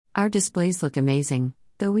Our displays look amazing,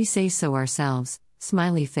 though we say so ourselves,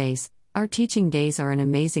 smiley face. Our teaching days are an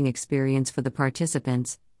amazing experience for the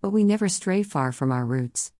participants, but we never stray far from our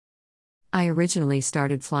roots. I originally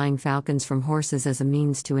started flying falcons from horses as a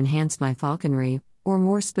means to enhance my falconry, or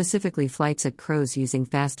more specifically flights at crows using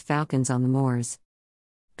fast falcons on the moors.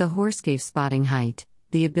 The horse gave spotting height,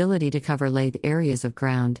 the ability to cover large areas of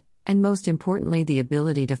ground, and most importantly the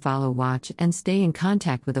ability to follow watch and stay in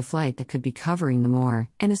contact with a flight that could be covering the moor,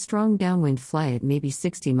 and a strong downwind flight at maybe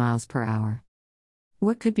 60 miles per hour.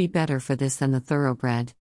 What could be better for this than the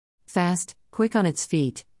thoroughbred? Fast, quick on its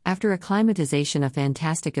feet, after acclimatization, a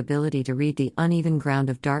fantastic ability to read the uneven ground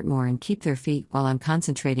of Dartmoor and keep their feet while I'm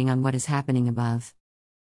concentrating on what is happening above.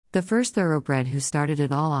 The first thoroughbred who started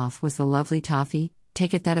it all off was the lovely Toffee,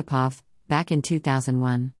 Tekathetapov, back in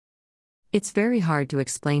 2001. It's very hard to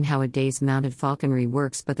explain how a day's mounted falconry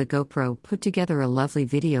works, but the GoPro put together a lovely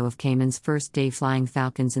video of Cayman's first day flying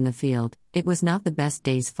falcons in the field. It was not the best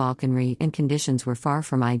day's falconry and conditions were far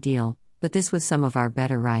from ideal, but this was some of our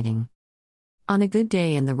better riding. On a good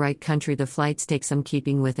day in the right country, the flights take some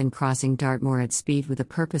keeping with, and crossing Dartmoor at speed with a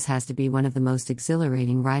purpose has to be one of the most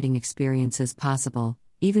exhilarating riding experiences possible,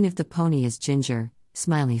 even if the pony is ginger,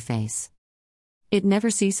 smiley face. It never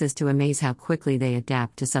ceases to amaze how quickly they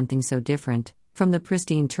adapt to something so different, from the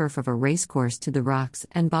pristine turf of a racecourse to the rocks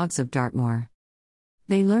and bogs of Dartmoor.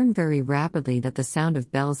 They learn very rapidly that the sound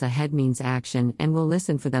of bells ahead means action and will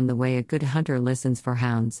listen for them the way a good hunter listens for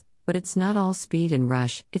hounds, but it's not all speed and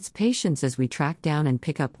rush, it's patience as we track down and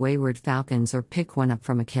pick up wayward falcons or pick one up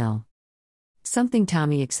from a kill. Something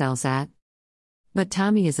Tommy excels at. But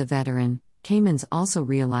Tommy is a veteran. Caymans also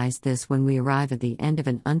realize this when we arrive at the end of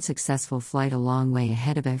an unsuccessful flight a long way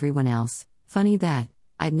ahead of everyone else. Funny that,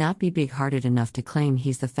 I'd not be big-hearted enough to claim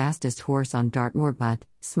he's the fastest horse on Dartmoor, but,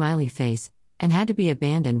 smiley face, and had to be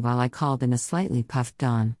abandoned while I called in a slightly puffed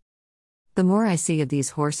dawn. The more I see of these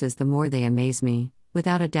horses, the more they amaze me.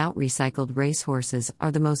 Without a doubt, recycled racehorses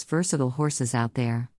are the most versatile horses out there.